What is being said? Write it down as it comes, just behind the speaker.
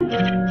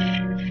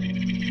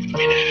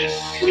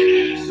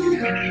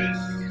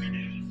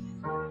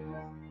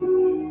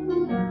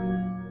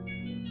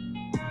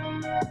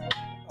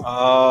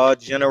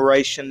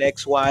Generation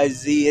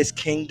XYZ is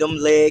Kingdom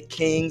Led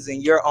Kings,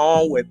 and you're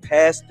on with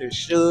Pastor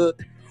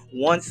Shug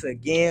once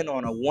again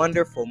on a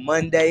wonderful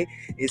Monday.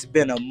 It's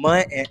been a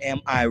month, and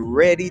am I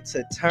ready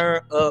to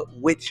turn up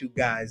with you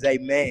guys?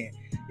 Amen.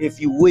 If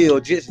you will,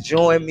 just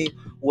join me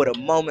with a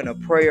moment of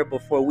prayer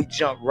before we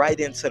jump right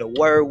into the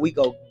word. We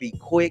go be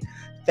quick,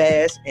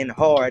 fast, and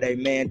hard.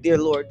 Amen. Dear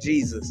Lord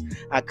Jesus,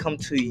 I come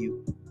to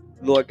you,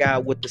 Lord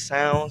God, with the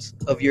sounds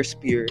of your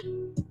spirit,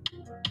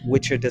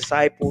 with your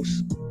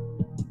disciples,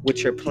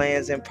 with your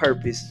plans and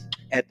purpose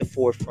at the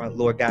forefront.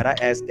 Lord God, I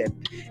ask that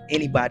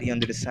anybody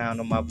under the sound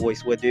of my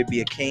voice, whether it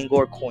be a king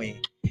or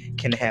queen,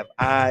 can have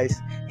eyes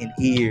and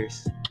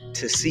ears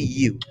to see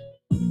you,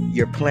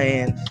 your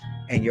plans,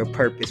 and your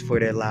purpose for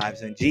their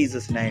lives. In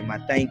Jesus' name, I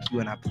thank you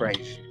and I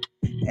praise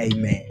you.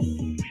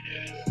 Amen.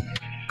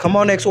 Come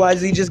on,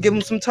 XYZ, just give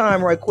them some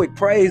time right quick.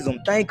 Praise them.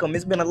 Thank them.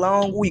 It's been a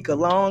long week, a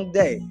long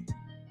day.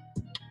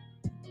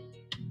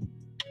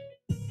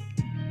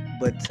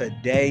 But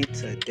today,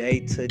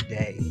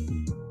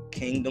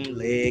 Kingdom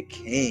Led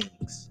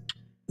Kings,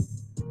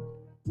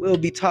 we'll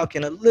be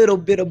talking a little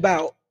bit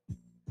about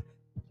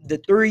the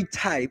three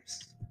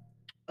types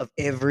of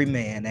every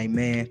man.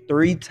 Amen.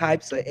 Three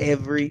types of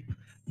every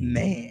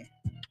man.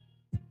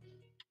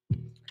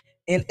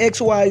 In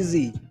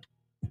XYZ,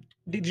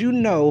 did you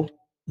know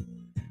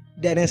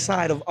that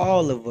inside of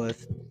all of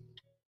us,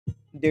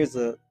 there's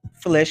a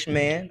flesh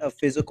man, a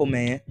physical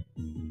man,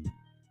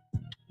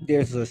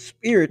 there's a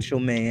spiritual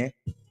man,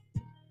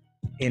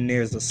 and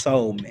there's a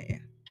soul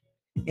man?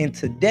 And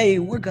today,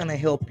 we're going to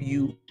help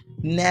you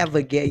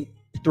navigate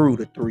through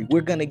the three.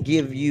 We're going to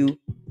give you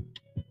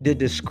the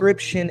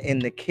description and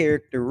the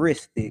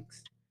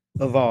characteristics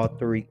of all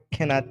three.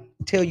 Can I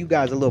tell you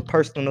guys a little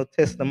personal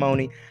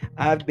testimony?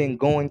 I've been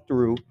going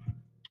through,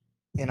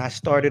 and I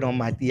started on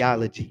my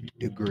theology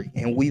degree,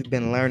 and we've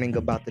been learning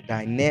about the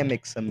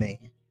dynamics of man.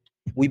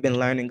 We've been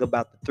learning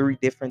about the three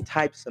different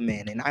types of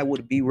man, and I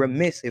would be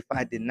remiss if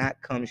I did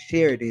not come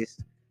share this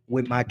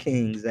with my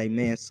kings.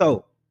 Amen.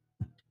 So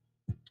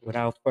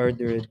without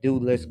further ado,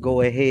 let's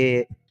go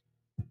ahead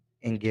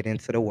and get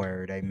into the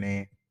word.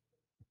 Amen.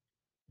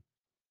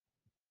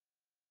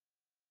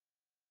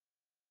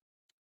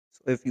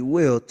 So if you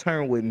will,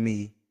 turn with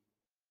me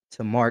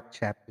to Mark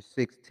chapter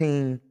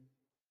 16,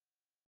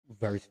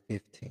 verse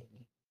 15.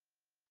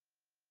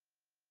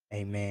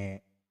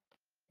 Amen.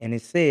 And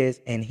it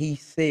says, and he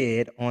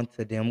said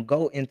unto them,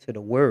 go into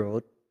the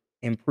world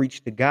and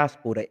preach the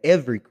gospel to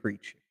every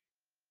creature.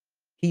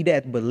 He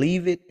that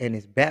believeth and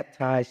is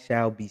baptized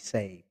shall be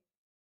saved,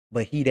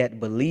 but he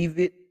that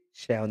believeth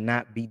shall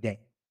not be damned.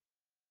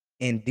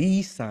 And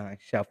these signs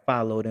shall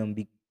follow them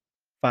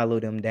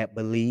that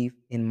believe.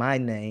 In my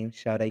name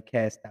shall they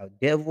cast out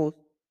devils.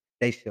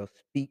 They shall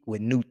speak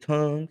with new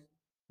tongues.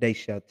 They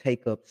shall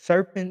take up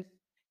serpents,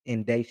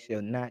 and they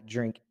shall not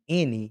drink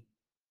any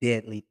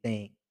deadly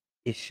thing.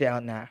 It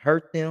shall not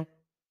hurt them.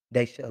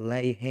 They shall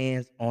lay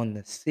hands on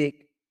the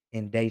sick,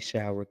 and they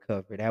shall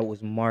recover. That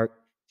was Mark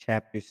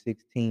chapter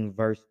 16,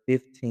 verse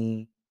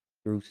 15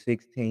 through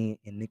 16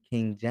 in the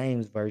King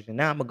James Version.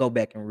 Now I'm going to go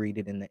back and read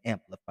it in the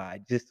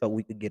Amplified, just so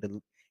we could get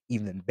an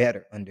even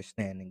better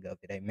understanding of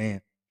it.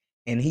 Amen.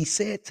 And he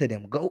said to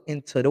them, go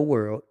into the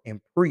world and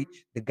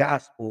preach the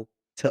gospel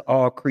to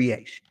all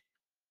creation.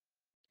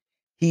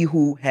 He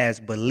who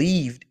has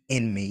believed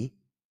in me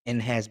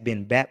and has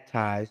been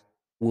baptized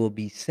will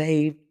be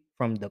saved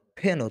from the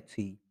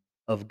penalty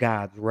of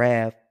God's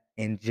wrath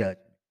and judgment.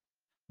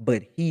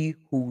 But he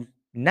who's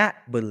not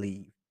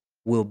believed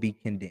will be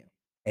condemned.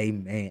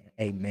 Amen.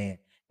 Amen.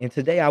 And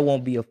today I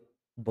won't be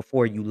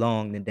before you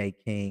long today,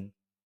 King.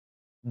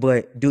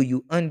 But do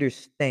you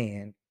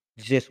understand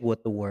just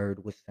what the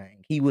word was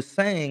saying? He was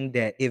saying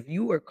that if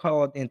you were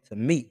called into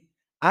me,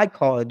 I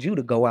called you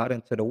to go out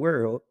into the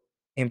world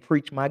and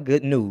preach my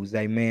good news.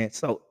 Amen.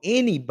 So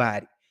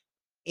anybody,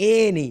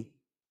 any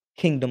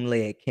kingdom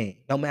led king,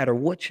 no matter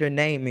what your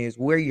name is,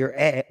 where you're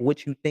at,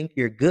 what you think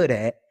you're good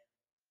at,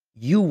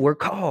 you were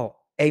called.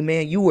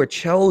 Amen. You were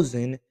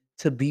chosen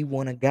to be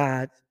one of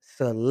God's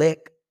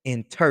select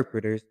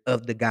interpreters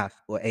of the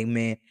gospel.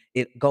 Amen.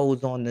 It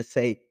goes on to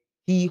say,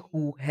 he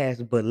who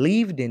has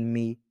believed in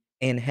me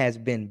and has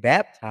been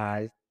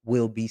baptized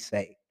will be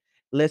saved.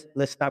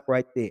 Let's stop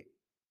right there.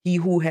 He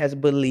who has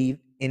believed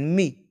in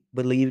me,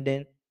 believed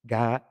in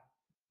God,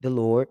 the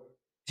Lord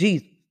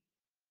Jesus,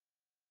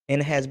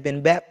 and has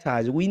been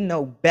baptized. We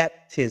know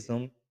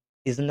baptism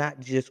is not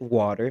just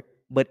water,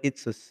 but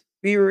it's a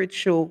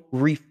spiritual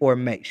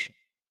reformation.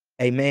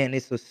 Amen.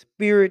 It's a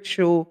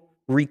spiritual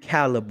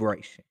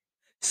recalibration.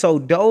 So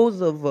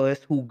those of us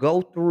who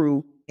go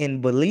through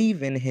and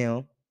believe in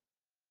him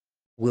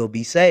will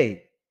be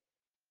saved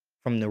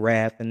from the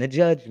wrath and the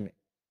judgment.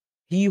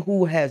 He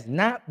who has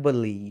not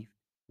believed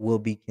will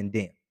be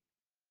condemned,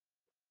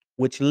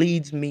 which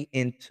leads me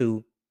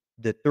into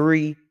the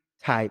three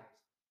types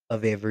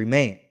of every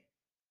man.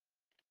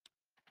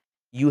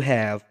 You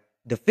have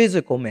the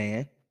physical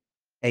man,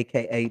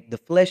 aka the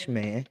flesh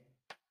man,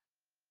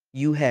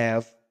 you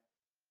have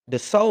the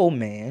soul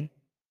man,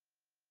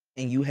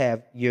 and you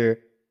have your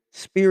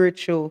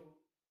spiritual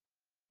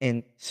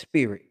and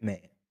spirit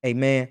man.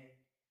 Amen.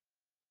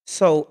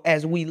 So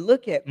as we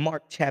look at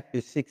Mark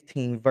chapter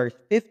 16, verse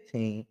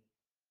 15,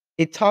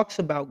 it talks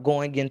about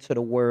going into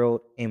the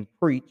world and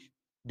preach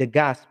the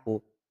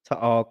gospel to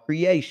all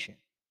creation.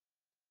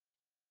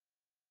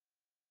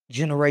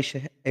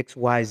 Generation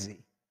XYZ,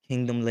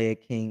 kingdom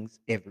led kings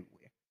everywhere.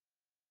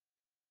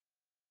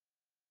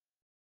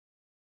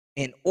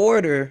 In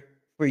order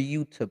for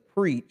you to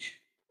preach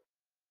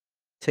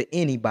to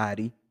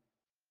anybody,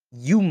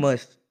 you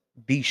must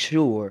be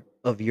sure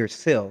of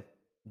yourself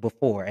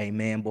before,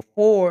 amen.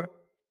 Before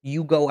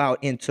you go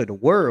out into the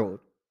world,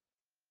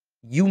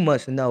 you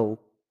must know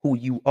who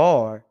you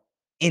are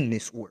in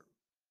this world.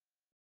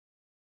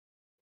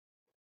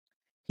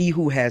 He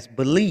who has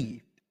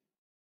believed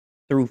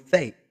through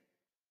faith.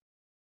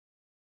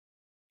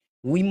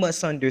 We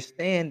must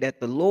understand that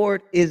the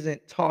Lord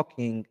isn't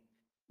talking,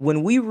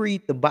 when we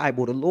read the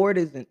Bible, the Lord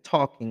isn't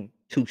talking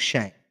to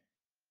shame.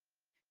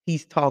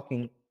 He's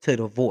talking to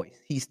the voice.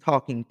 He's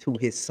talking to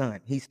his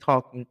son. He's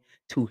talking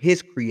to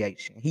his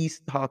creation. He's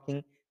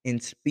talking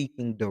and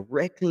speaking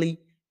directly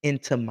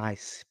into my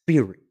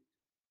spirit.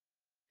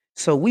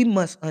 So we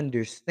must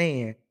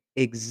understand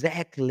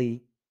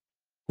exactly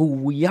who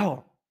we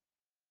are.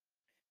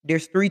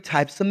 There's three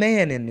types of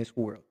man in this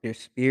world. There's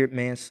spirit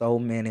man, soul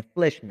man, and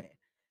flesh man.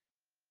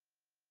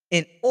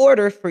 In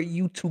order for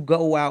you to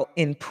go out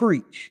and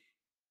preach,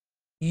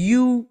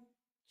 you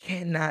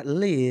cannot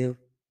live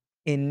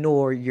in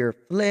nor your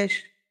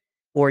flesh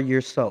or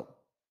your soul.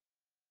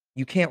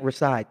 You can't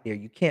reside there.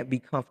 You can't be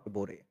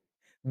comfortable there.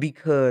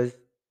 Because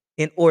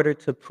in order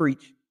to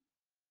preach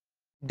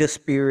the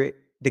spirit,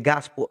 the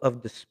gospel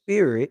of the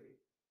spirit,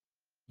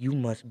 you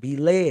must be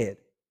led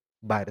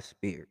by the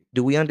spirit.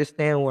 Do we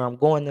understand where I'm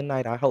going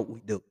tonight? I hope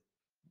we do.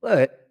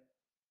 But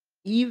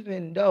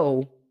even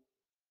though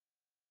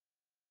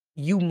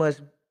you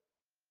must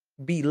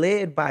be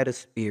led by the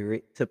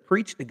spirit to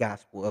preach the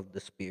gospel of the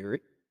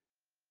spirit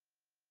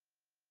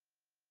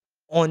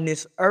on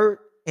this earth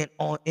and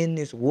on in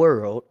this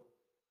world,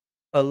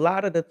 a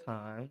lot of the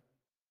time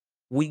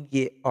we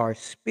get our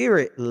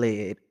spirit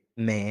led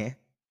man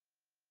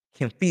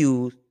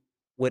confused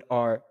with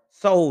our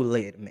soul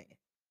led man.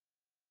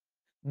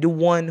 The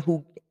one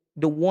who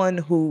the one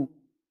who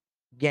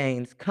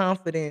gains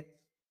confidence,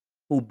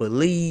 who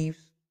believes,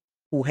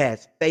 who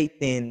has faith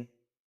in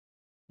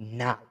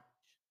knowledge,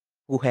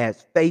 who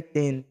has faith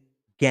in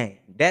gain.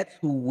 That's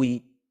who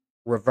we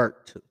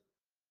revert to.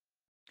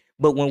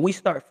 But when we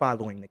start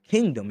following the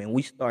kingdom and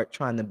we start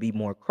trying to be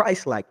more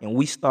Christ-like and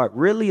we start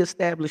really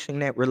establishing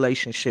that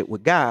relationship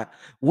with God,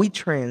 we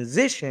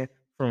transition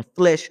from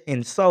flesh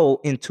and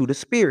soul into the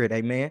spirit.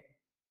 Amen.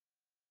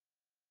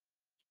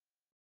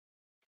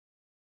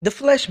 The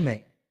flesh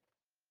man,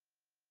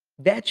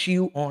 that's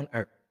you on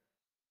earth,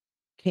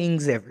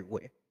 kings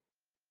everywhere.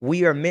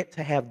 We are meant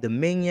to have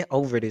dominion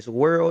over this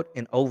world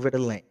and over the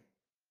land.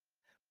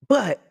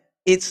 But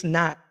it's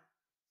not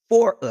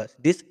for us.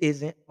 This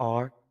isn't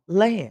our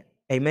land.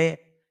 Amen.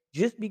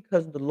 Just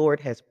because the Lord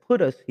has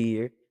put us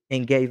here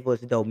and gave us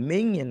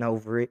dominion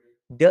over it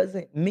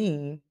doesn't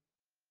mean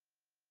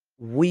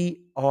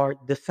we are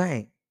the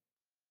same.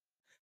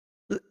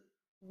 L-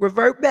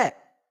 Revert back.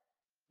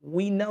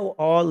 We know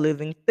all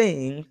living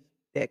things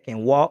that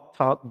can walk,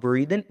 talk,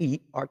 breathe, and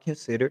eat are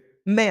considered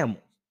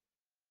mammals.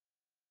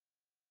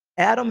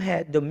 Adam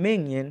had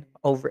dominion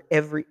over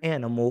every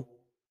animal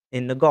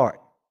in the garden.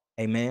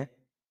 Amen.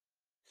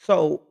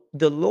 So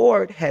the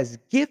Lord has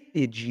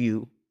gifted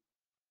you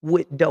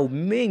with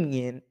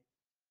dominion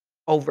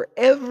over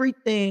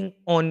everything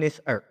on this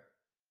earth.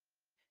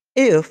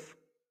 If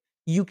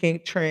you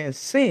can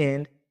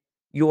transcend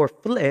your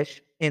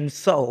flesh and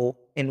soul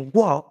and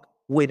walk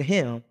with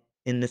him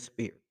in the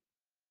spirit.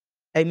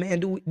 Amen.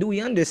 Do we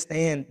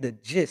understand the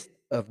gist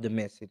of the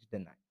message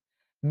tonight?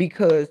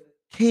 Because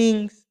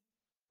kings,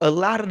 a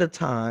lot of the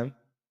time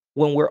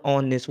when we're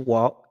on this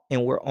walk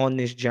and we're on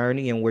this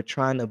journey and we're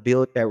trying to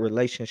build that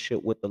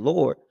relationship with the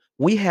Lord,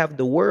 we have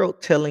the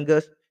world telling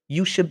us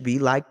you should be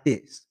like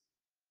this.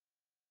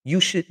 You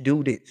should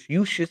do this.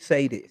 You should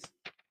say this.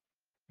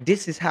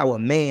 This is how a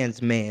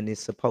man's man is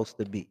supposed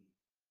to be.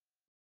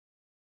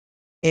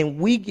 And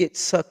we get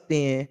sucked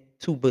in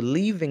to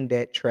believing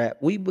that trap.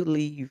 We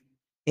believe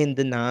in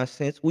the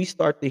nonsense. We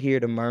start to hear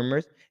the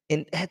murmurs.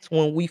 And that's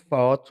when we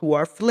fall to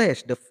our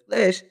flesh. The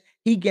flesh,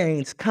 he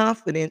gains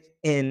confidence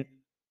and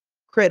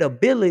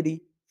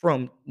credibility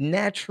from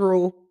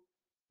natural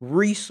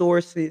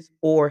resources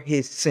or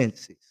his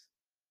senses.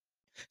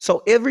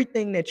 So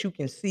everything that you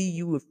can see,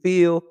 you will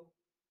feel,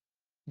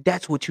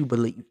 that's what you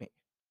believe in.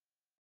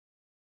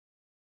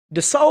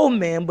 The soul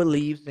man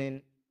believes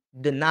in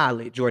the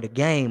knowledge or the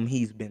game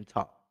he's been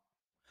taught.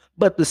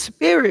 But the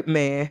spirit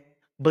man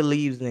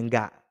believes in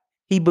God.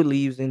 He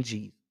believes in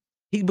Jesus.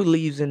 He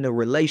believes in the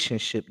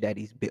relationship that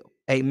he's built.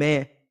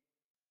 Amen.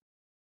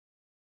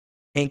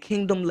 And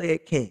kingdom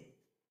led king.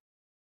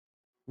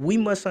 We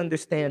must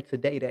understand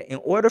today that in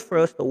order for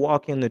us to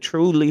walk into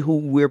truly who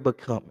we're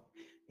becoming,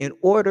 in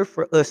order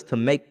for us to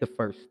make the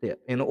first step,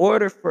 in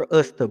order for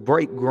us to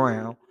break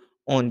ground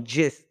on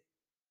just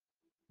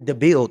the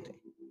building,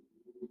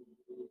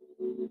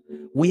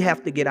 we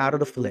have to get out of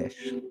the flesh.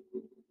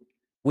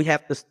 We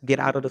have to get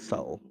out of the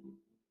soul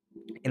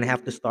and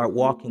have to start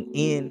walking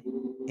in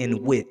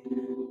and with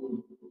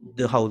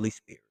the Holy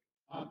Spirit.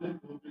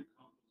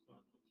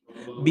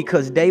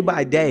 Because day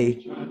by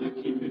day,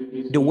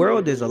 the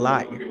world is a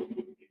liar.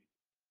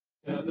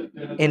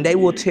 And they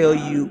will tell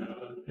you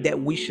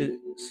that we should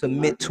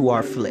submit to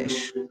our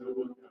flesh.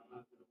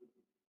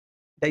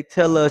 They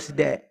tell us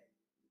that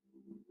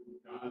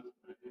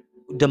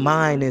the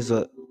mind is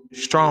a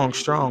strong,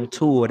 strong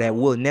tool that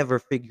we'll never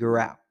figure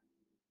out.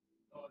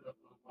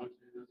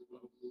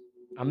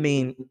 I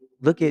mean,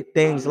 look at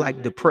things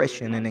like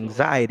depression and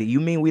anxiety. You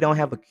mean we don't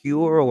have a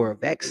cure or a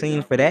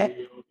vaccine for that?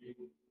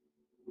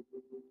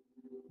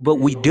 But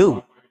we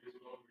do.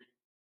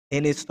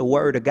 And it's the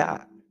word of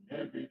God.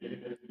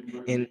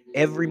 And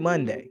every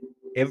Monday,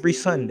 every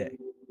Sunday,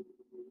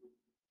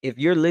 if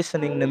you're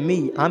listening to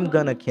me, I'm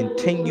going to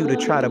continue to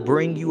try to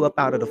bring you up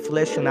out of the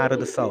flesh and out of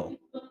the soul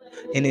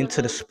and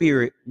into the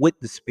spirit with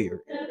the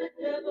spirit.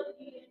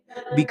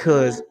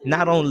 Because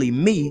not only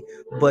me,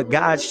 but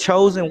God's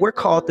chosen, we're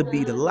called to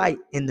be the light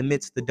in the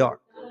midst of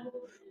dark.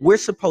 We're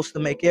supposed to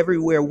make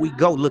everywhere we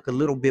go look a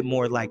little bit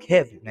more like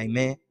heaven.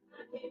 Amen.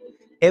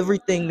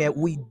 Everything that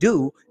we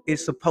do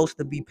is supposed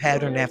to be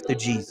patterned after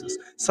Jesus.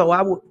 So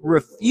I would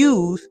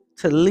refuse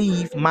to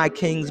leave my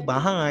kings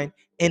behind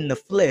in the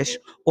flesh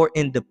or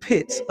in the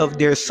pits of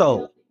their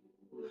soul.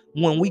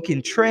 When we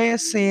can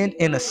transcend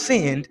and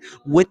ascend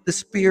with the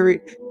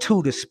spirit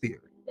to the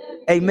spirit.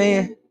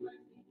 Amen.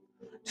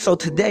 So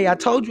today I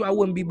told you I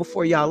wouldn't be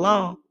before y'all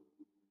long.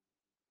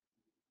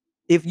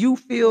 If you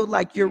feel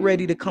like you're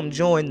ready to come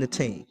join the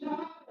team,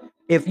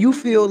 if you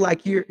feel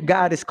like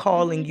God is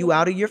calling you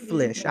out of your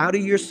flesh, out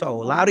of your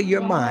soul, out of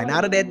your mind,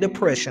 out of that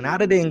depression,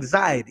 out of the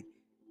anxiety,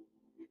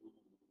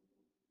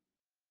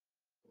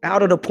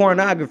 out of the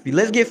pornography,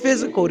 let's get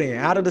physical then,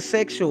 out of the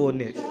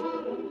sexualness,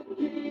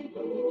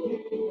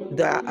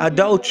 the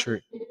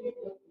adultery.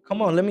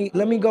 Come on, let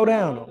me go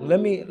down. Let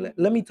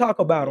me talk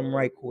about them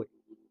right quick.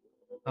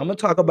 I'm gonna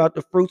talk about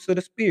the fruits of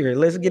the spirit.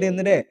 Let's get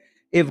into that.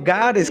 If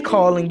God is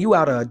calling you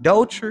out of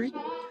adultery,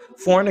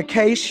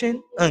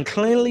 fornication,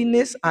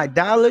 uncleanliness,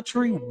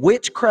 idolatry,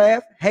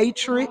 witchcraft,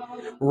 hatred,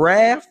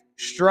 wrath,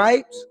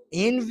 stripes,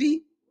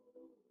 envy,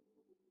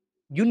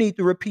 you need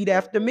to repeat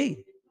after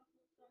me.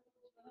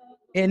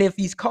 And if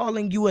he's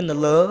calling you into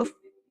love,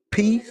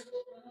 peace,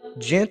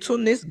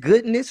 gentleness,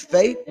 goodness,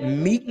 faith,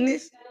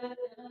 meekness,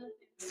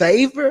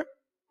 favor,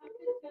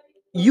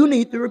 you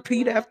need to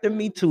repeat after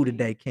me too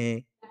today,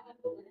 King.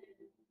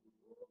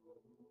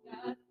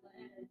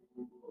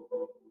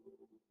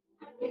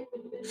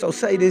 So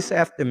say this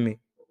after me.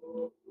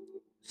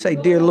 Say,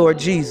 dear Lord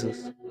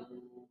Jesus,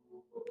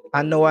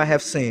 I know I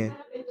have sinned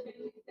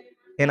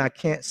and I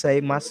can't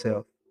save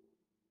myself.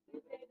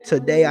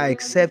 Today I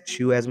accept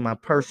you as my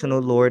personal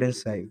Lord and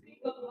Savior.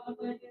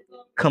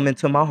 Come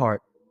into my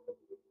heart.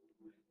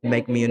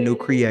 Make me a new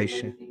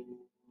creation.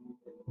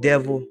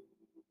 Devil,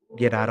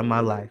 get out of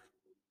my life.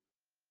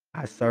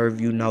 I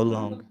serve you no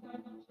longer.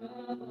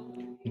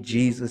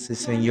 Jesus,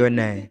 is in your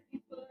name.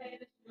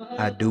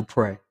 I do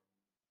pray.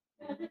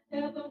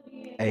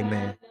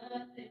 Amen.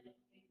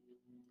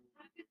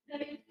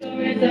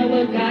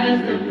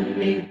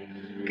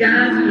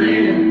 God's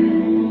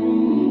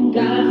plan,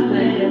 God's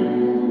plan.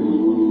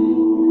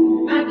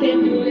 I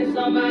can't do this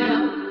on my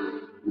own.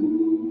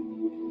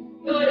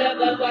 Lord,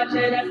 above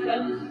watching us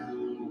close.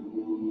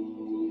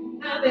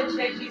 I've been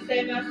changed, he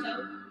saved my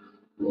soul.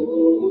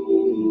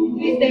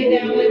 We stay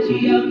down with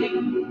G.O.D.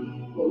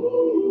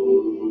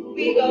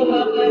 We go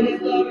up for his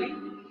glory.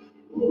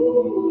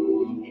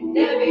 And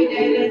every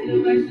day there's new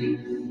mercies.